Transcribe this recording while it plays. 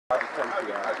There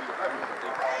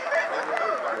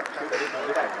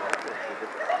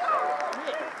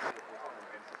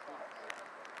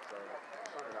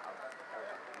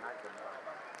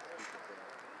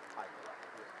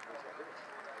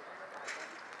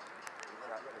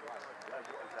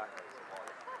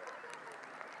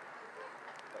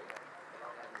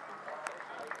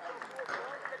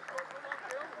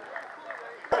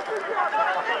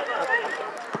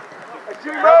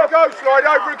we go, slide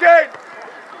over again.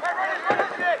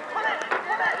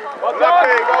 Well done,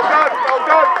 well done, well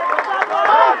done.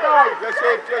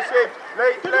 Just him.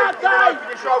 Lee, open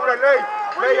your shoulder, Lee.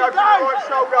 Lee, open your right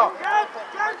shoulder.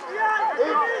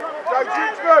 In, Joe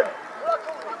Chichman.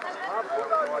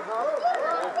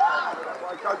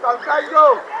 Don't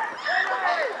dangle.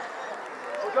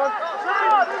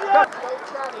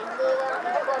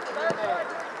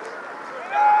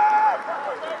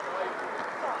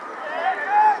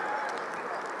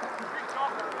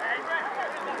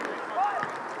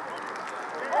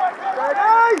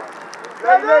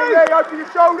 Lee, open your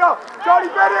shoulder! Johnny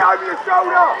Bennett, open your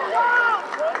shoulder!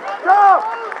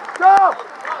 Stop!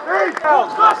 Lee!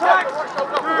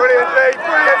 Brilliant, Lee,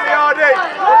 Hardy!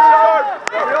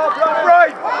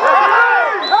 Right!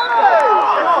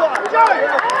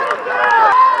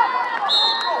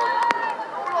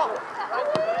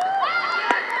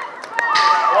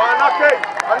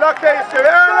 Unlucky, it's too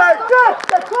early!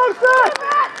 Get closer!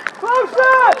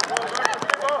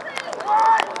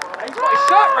 He's got his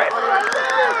shot, ref!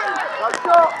 Well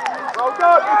done! Well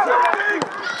done!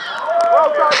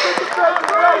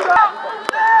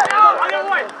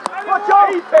 Watch out!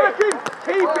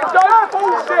 Keep it! Don't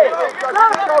force it!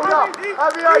 Shoulder!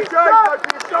 Have the AJ! Go to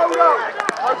your shoulder!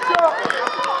 Well shot!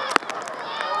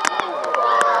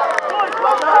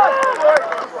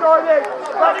 Sign it!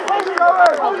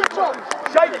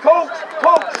 Shake, Colts,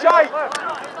 shake!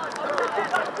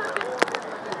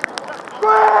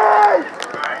 Breathe!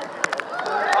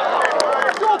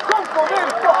 You're comfortable there,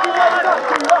 fucking well done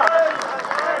to that.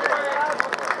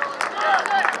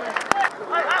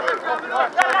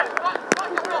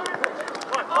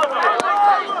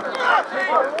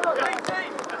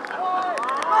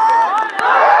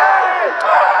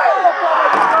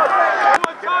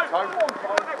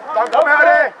 Don't come out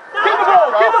here! Give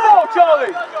the ball,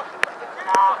 Charlie!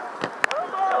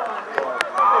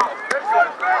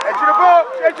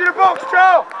 Edge of the box,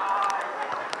 Charles!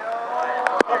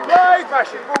 Okay,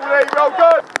 smashing ball, Lee, well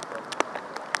done!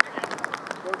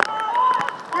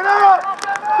 Get up!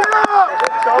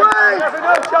 Please!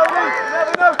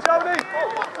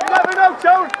 You never know,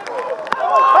 Tony!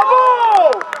 A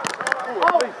ball!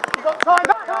 Oh, you got time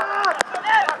back!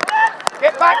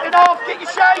 Get back and off, get your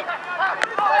shape!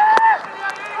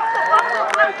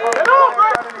 Get off!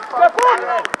 Step on!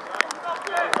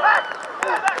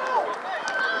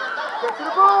 Get to the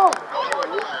ball!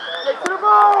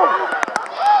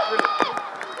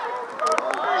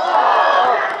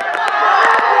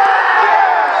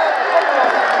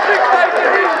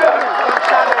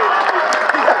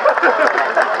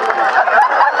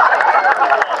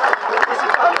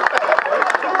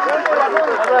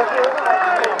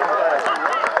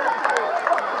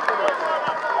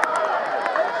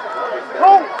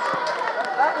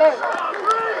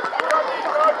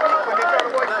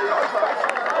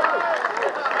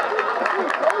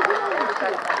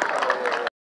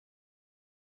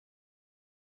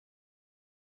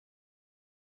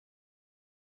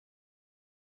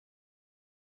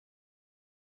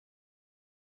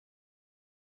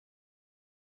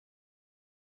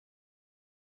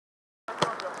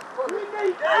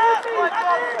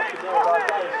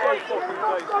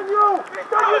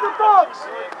 Stand in the box!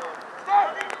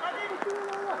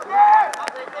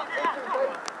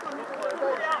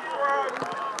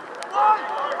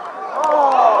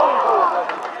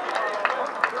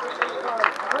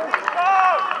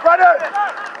 Brandon!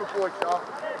 Good boy, Charles.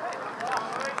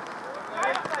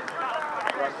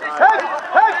 Head!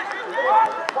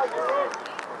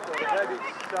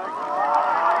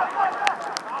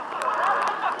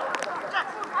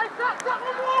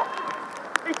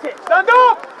 Eat it! Stand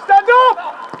up!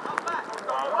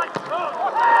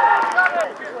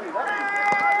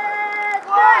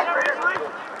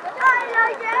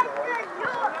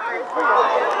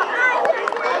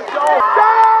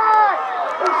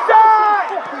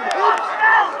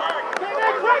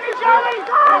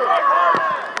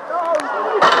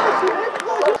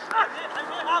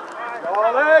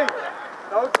 Charlie!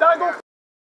 Don't dangle!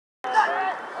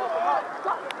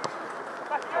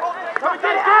 Come and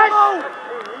get it, Ash!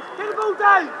 Get the ball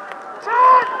down!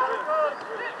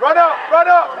 Run up!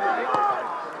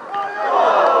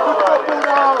 Good football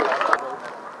now!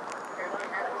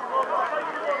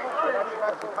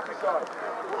 Stay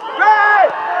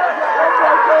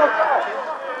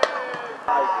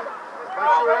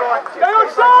on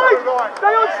side!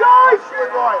 Stay on side!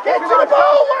 Get to the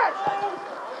ball, Wes!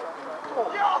 Come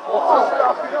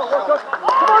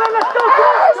on, let's go!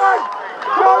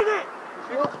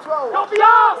 Stop the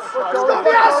arse! Stop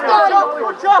the arse, man!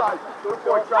 Watch out!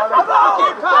 One,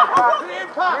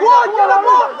 get the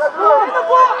box! Get the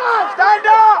box! Stand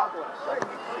up!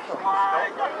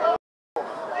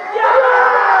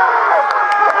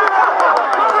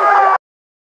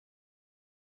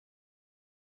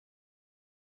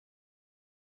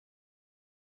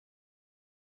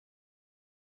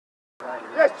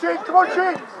 Yes, Chin, come on,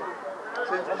 Chin!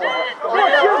 Come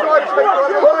on,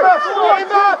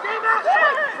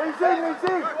 He's in!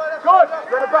 Good!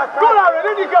 Get it back! Go, Aaron,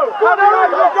 in you go! Go,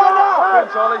 Aaron! Go now!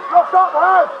 Charlie! Drop up,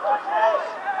 Aaron!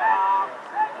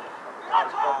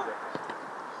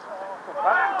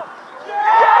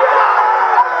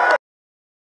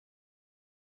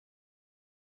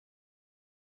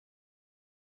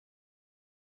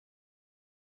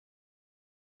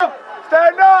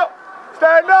 Stand up!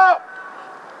 Stand up!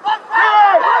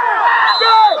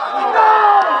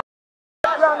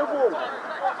 Round the wall.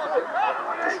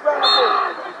 Just round the wall.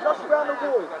 Just round the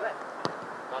wall.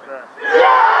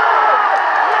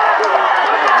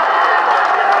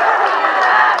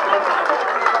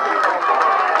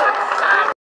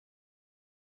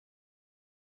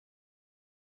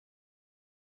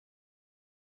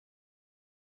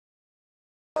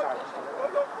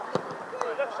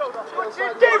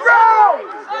 Get round!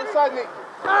 Inside me.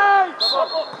 Hey!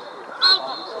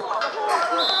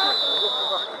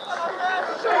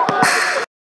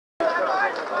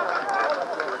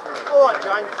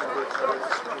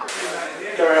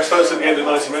 Gary, I suppose at the end of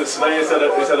 90 minutes today, is that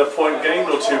a point gained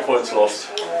or 2 points lost?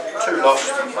 2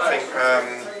 lost. I think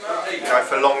you know,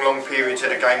 for long periods of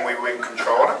the game we were in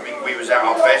control. I mean, we was at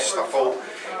our best. I thought,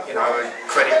 you know,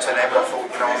 credit to them. I thought,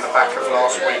 you know, on the back of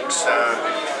last week's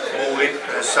mauling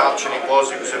as such, and it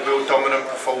was a real dominant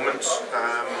performance.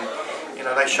 You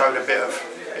know, they showed a bit of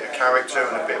character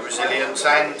and a bit of resilience,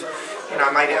 and you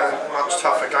know, made it a much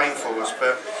tougher game for us.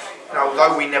 But you know,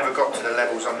 although we never got to the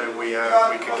levels I knew we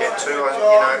could get to, you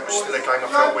know, it was still a game I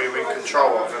felt we were in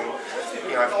control of. And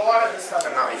you know,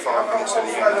 95 minutes at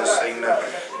the end has seen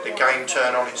the game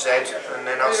turn on its head, and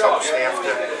then us obviously have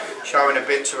to show in a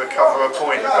bit to recover a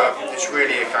point. But it's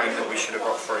really a game that we should have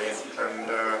got 3 in, and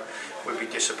we'd be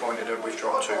disappointed that we've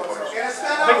dropped 2 points.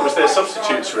 I think it was their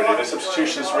substitutes really. Their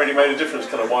substitutions really made a difference.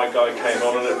 Kind of white guy came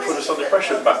on and it put us under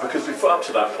pressure back, because we up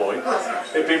to that point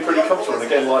it'd been pretty comfortable. And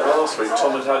again, like last week,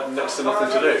 Tom had next to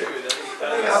nothing to do.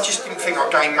 Yeah, I just didn't think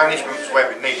our game management was where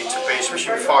it needed to be,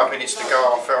 especially with 5 minutes to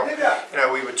go. I felt, you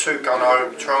know, we were too gung-ho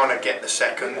trying to get the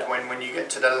second. When you get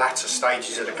to the latter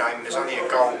stages of the game, there's only a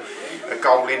goal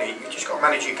in it. You just got to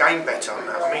manage your game better.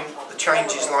 I mean, the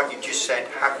changes, like you just said,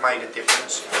 have made a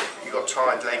difference. You've got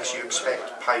tired legs, you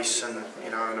expect pace and,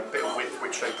 you know, and a bit of width,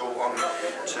 which they brought on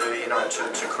to, you know,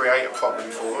 to create a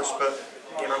problem for us. But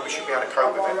you know, we should be able to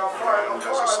cope with it. You know, and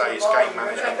as I say, it's game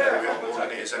management more than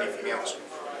it is anything else.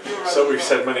 So we've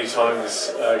said many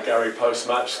times, Gary,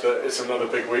 post-match, that it's another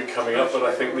big week coming up, but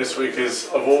I think this week is,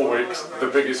 of all weeks, the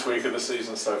biggest week of the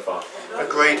season so far.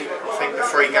 Agreed. I think the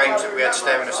 3 games that we had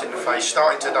staring us in the face,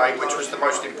 starting today, which was the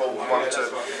most important one to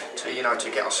you know,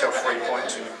 to get ourselves 3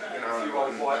 points and, you know,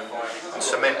 and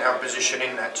cement our position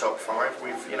in that top 5.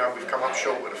 We've come up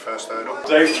short with the first hurdle.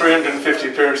 Dave, 350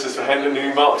 appearances for Hendon, and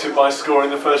you marked it by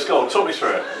scoring the first goal. Talk me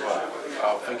through it.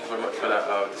 Thank you very much for that.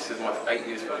 This is my 8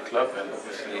 years for the club, and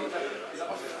obviously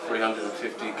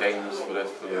 350 games for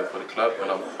the club,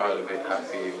 and I'm proud of it,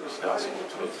 happy, obviously I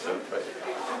scored to celebrate,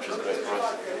 which is great for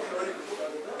us.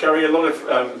 Gary, a lot of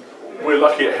we're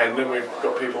lucky at Hendon, we've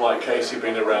got people like Casey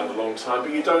being around a long time,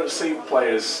 but you don't see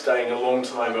players staying a long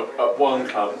time at one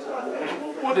club.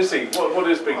 What is he? What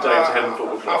is Big Dave to Hendon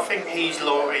Football Club? I think he's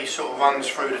loyal. He sort of runs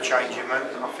through the changing room.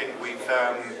 I think we've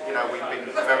been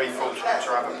very fortunate to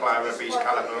have a player of his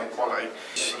calibre and quality.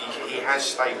 He has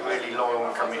stayed really loyal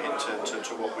and committed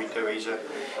to what we do. He's a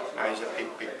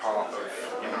big part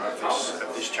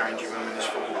of this changing room in this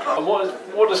football club.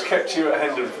 And what has kept you at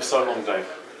Hendon for so long, Dave?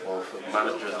 Well, for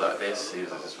managers like this, he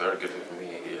was very good with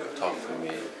me. He looked after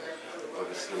me.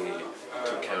 Obviously,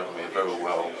 took care of me very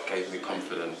well. Gave me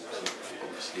confidence to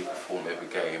obviously perform every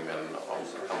game, and I'm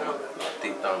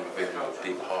deep down with him,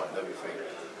 deep heart and everything.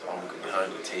 I'm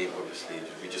behind the team. Obviously,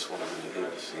 we just want to win the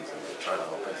league this season. We're trying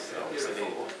our best. Obviously,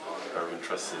 very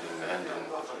interested in the Hendon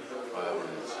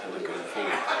going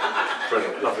forward.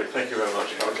 Brilliant, lovely. Thank you very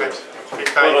much. Okay.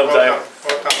 Well done, Dave.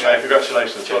 Well done, yeah,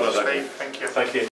 congratulations. Cheers, well done, Steve. Thank you. Thank you.